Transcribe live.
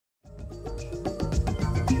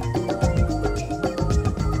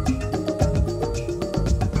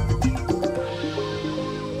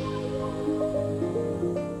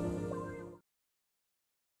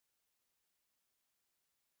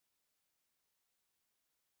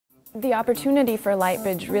The opportunity for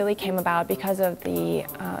Lightbridge really came about because of the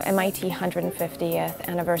MIT 150th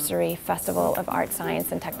Anniversary Festival of Art,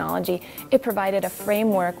 Science and Technology. It provided a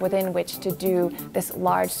framework within which to do this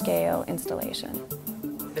large-scale installation.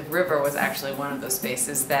 The river was actually one of those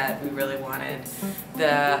spaces that we really wanted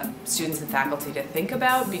the students and faculty to think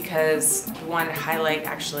about, because we wanted to highlight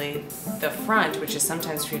actually the front, which is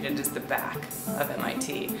sometimes treated as the back of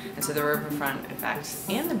MIT. And so the riverfront, in fact,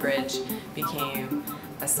 and the bridge became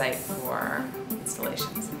a site for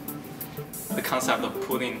installations. The concept of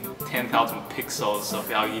putting 10,000 pixels of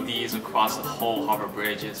LEDs across the whole Harbor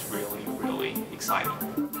Bridge is really exciting.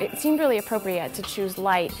 It seemed really appropriate to choose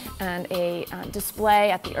light and a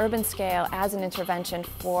display at the urban scale as an intervention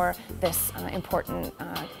for this important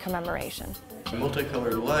commemoration.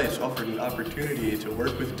 Multicolored lights offered an opportunity to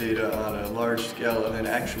work with data on a large scale and then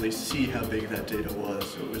actually see how big that data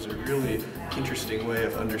was. So it was a really interesting way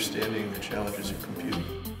of understanding the challenges of computing.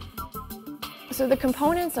 So the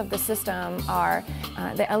components of the system are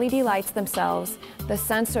the LED lights themselves, the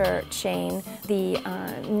sensor chain, the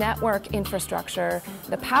network infrastructure,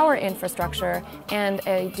 the power infrastructure, and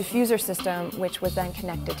a diffuser system which was then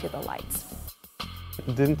connected to the lights.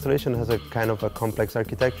 The installation has a kind of a complex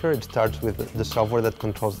architecture. It starts with the software that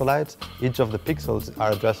controls the lights. Each of the pixels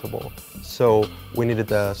are addressable. So we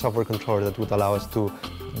needed a software controller that would allow us to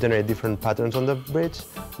generate different patterns on the bridge.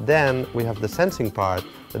 Then we have the sensing part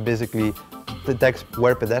that basically detects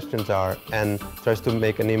where pedestrians are and tries to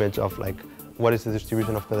make an image of like what is the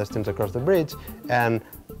distribution of pedestrians across the bridge. And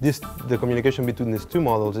the communication between these two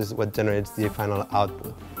models is what generates the final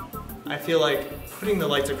output. I feel like putting the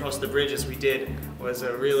lights across the bridge as we did was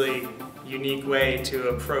a really unique way to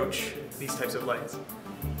approach these types of lights.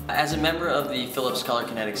 As a member of the Philips Color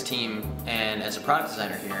Kinetics team and as a product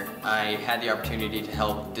designer here, I had the opportunity to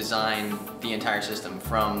help design the entire system,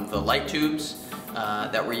 from the light tubes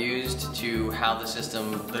that were used to how the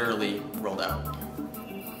system literally rolled out.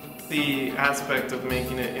 The aspect of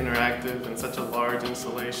making it interactive in such a large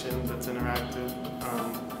installation that's interactive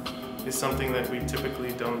is something that we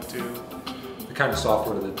typically don't do. The kind of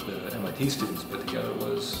software that the MIT students put together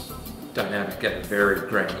was dynamic at a very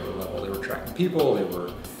granular level. They were tracking people, they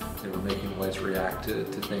were making lights react to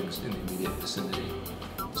things in the immediate vicinity.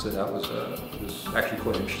 So that was actually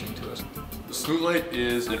quite interesting to us. Smootlight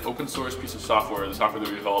is an open source piece of software, the software that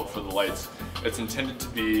we developed for the lights. It's intended to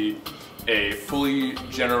be a fully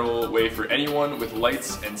general way for anyone with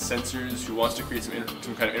lights and sensors who wants to create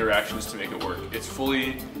some kind of interactions to make it work. It's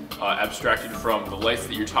fully abstracted from the lights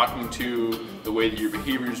that you're talking to, the way that your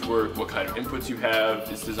behaviors work, what kind of inputs you have.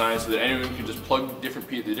 It's designed so that anyone can just plug the different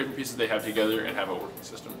pieces they have together and have a working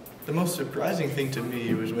system. The most surprising thing to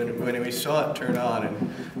me was when we saw it turn on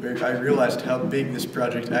and I realized how big this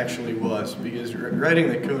project actually was, because writing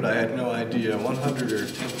the code I had no idea, 100 or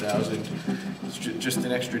 10,000, it's just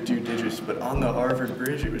an extra 2 digits, but on the Harvard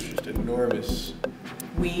Bridge it was just enormous.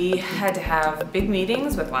 We had to have big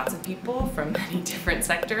meetings with lots of people from many different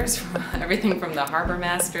sectors, everything from the harbor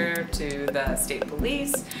master to the state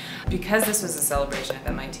police. Because this was a celebration at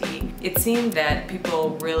MIT, it seemed that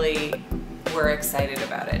people really were excited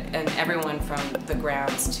about it, and everyone from the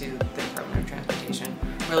grounds to the Department of Transportation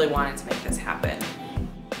really wanted to make this happen.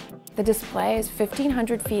 The display is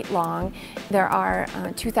 1,500 feet long. There are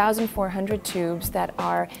 2,400 tubes that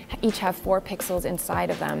each have 4 pixels inside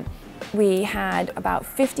of them. We had about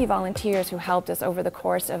 50 volunteers who helped us over the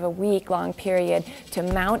course of a week-long period to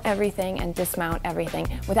mount everything and dismount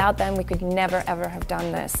everything. Without them, we could never ever have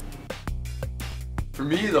done this. For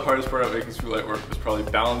me, the hardest part of making Smootlight work was probably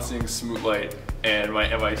balancing Smootlight and my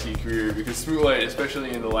MIT career, because Smootlight,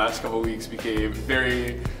 especially in the last couple of weeks, became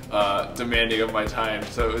very demanding of my time.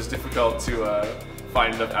 So it was difficult to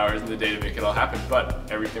find enough hours in the day to make it all happen, but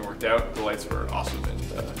everything worked out. The lights were awesome, and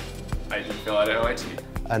I didn't fail at MIT.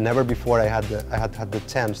 Never before I had had the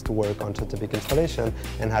chance to work on such a big installation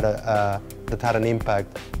and that had an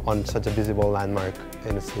impact on such a visible landmark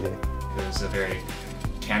in the city. It was a very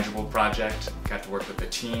tangible project. Got to work with the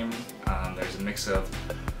team. There's a mix of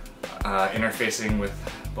interfacing with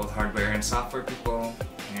both hardware and software people,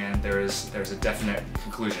 and there's a definite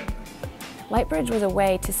conclusion. Lightbridge was a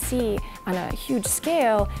way to see on a huge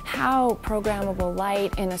scale how programmable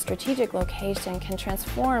light in a strategic location can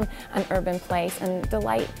transform an urban place and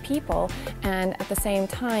delight people, and at the same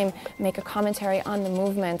time make a commentary on the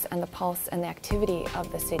movements and the pulse and the activity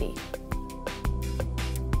of the city.